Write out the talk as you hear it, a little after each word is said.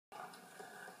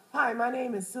Hi, my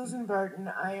name is Susan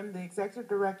Burton. I am the Executive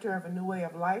Director of a New Way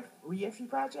of Life Reentry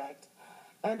Project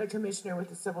and a Commissioner with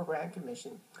the Civil Brand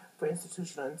Commission for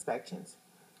Institutional Inspections.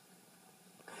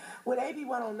 When AB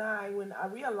 109, when a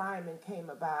realignment came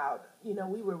about,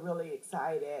 we were really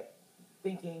excited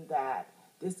thinking that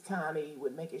this county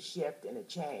would make a shift and a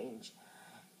change.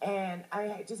 And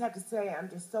I just have to say, I'm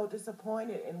just so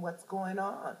disappointed in what's going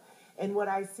on and what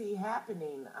I see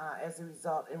happening as a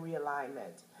result in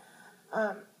realignment.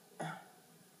 Um,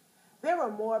 there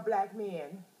are more black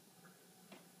men.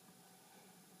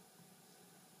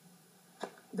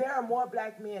 There are more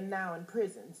black men now in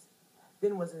prisons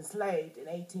than was enslaved in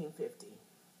 1850.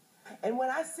 And when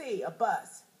I see a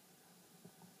bus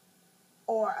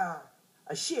or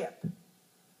a ship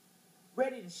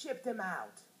ready to ship them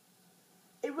out,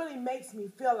 it really makes me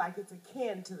feel like it's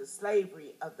akin to the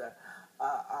slavery of the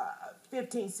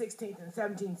 15th, 16th, and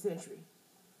 17th century.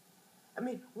 I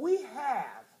mean, we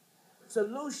have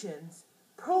solutions,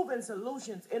 proven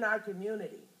solutions in our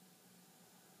community.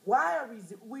 Why are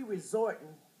we resorting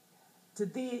to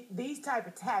these type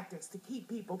of tactics to keep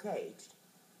people caged?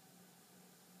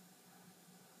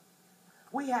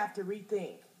 We have to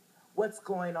rethink what's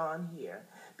going on here,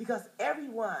 because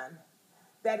everyone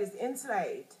that is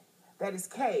enslaved, that is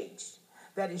caged,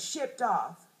 that is shipped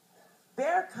off,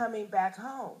 they're coming back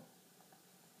home.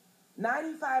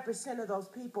 95% of those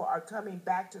people are coming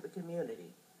back to the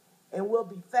community, and we'll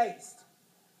be faced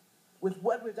with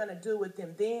what we're going to do with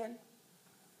them then,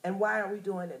 and why are we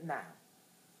doing it now?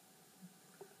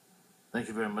 Thank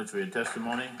you very much for your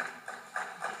testimony.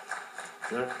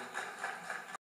 Sir?